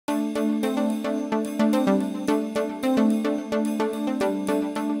We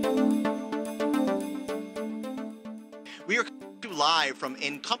are live from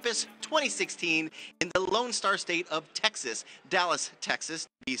INCOMPAS 2016 in the Lone Star State of Texas, Dallas, Texas, to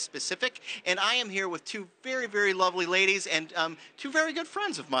be specific. And I am here with two very, very lovely ladies and two very good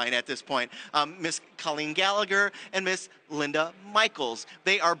friends of mine at this point, Miss Colleen Gallagher and Miss Linda Michaels.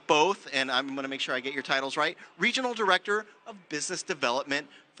 They are both, and I'm going to make sure I get your titles right, Regional Director of Business Development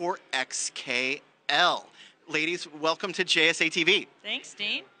for XKL. Ladies, welcome to JSA TV. Thanks,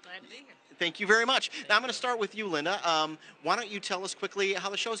 Dean. Glad to be here. Thank you very much. Now I'm going to start with you, Linda. Why don't you tell us quickly how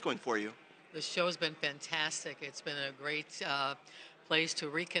the show is going for you? The show's been fantastic. It's been a great place to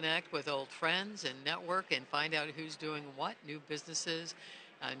reconnect with old friends and network and find out who's doing what, new businesses,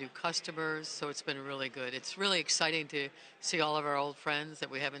 new customers. So it's been really good. It's really exciting to see all of our old friends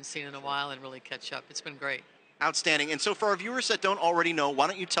that we haven't seen in a while and really catch up. It's been great. Outstanding. And so for our viewers that don't already know, why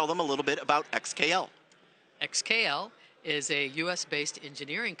don't you tell them a little bit about XKL? XKL is a U.S.-based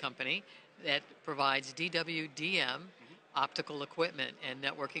engineering company that provides DWDM, optical equipment, and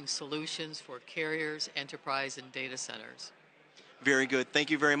networking solutions for carriers, enterprise, and data centers. Very good.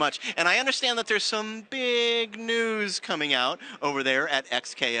 Thank you very much. And I understand that there's some big news coming out over there at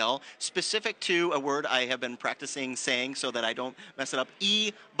XKL, specific to a word I have been practicing saying so that I don't mess it up,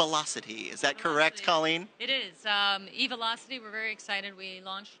 eVolocity. Is that correct, Colleen? It is. eVolocity, we're very excited. We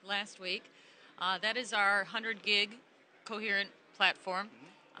launched last week. That is our 100 gig coherent platform.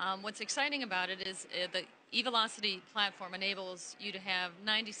 What's exciting about it is the eVolocity platform enables you to have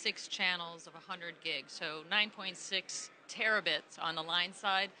 96 channels of 100 gig, so 9.6 terabits on the line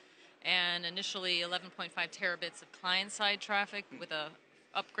side, and initially 11.5 terabits of client-side traffic. With a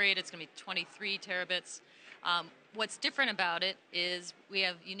upgrade, it's going to be 23 terabits. What's different about it is we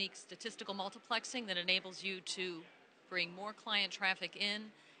have unique statistical multiplexing that enables you to bring more client traffic in,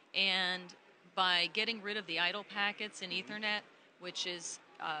 and by getting rid of the idle packets in Ethernet, which is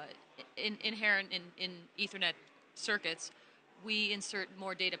inherent in Ethernet circuits, we insert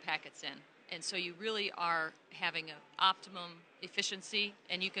more data packets in. And so you really are having an optimum efficiency,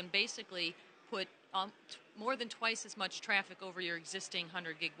 and you can basically put more than twice as much traffic over your existing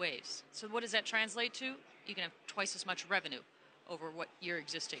 100 gig waves. So what does that translate to? You can have twice as much revenue over what you're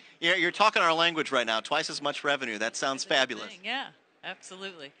existing. Yeah, you're talking our language right now, twice as much revenue. That sounds fabulous. Yeah,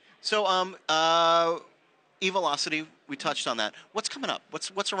 absolutely. So, eVolocity, we touched on that. What's coming up?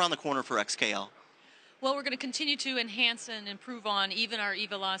 What's around the corner for XKL? Well, we're going to continue to enhance and improve on even our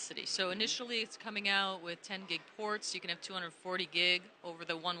eVolocity. So initially it's coming out with 10 gig ports. You can have 240 gig over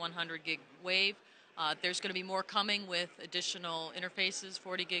the 100 gig wave. There's going to be more coming with additional interfaces,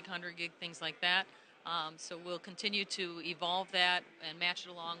 40 gig, 100 gig, things like that. So we'll continue to evolve that and match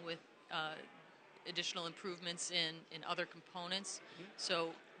it along with additional improvements in other components. So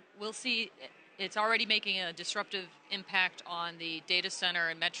we'll see. It's already making a disruptive impact on the data center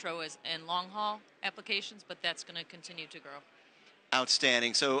and metro and long-haul applications, but that's going to continue to grow.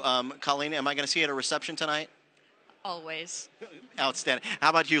 Outstanding. So, Colleen, am I going to see you at a reception tonight? Always. Outstanding.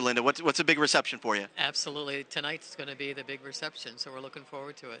 How about you, Linda? What's a big reception for you? Absolutely. Tonight's going to be the big reception, so we're looking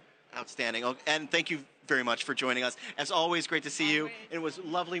forward to it. Outstanding. Oh, and thank you very much for joining us. As always, great to see you. It was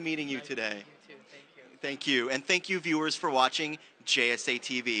lovely meeting you today. You too. Thank you. Thank you. And thank you, viewers, for watching JSA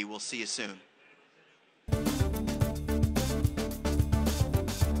TV. We'll see you soon.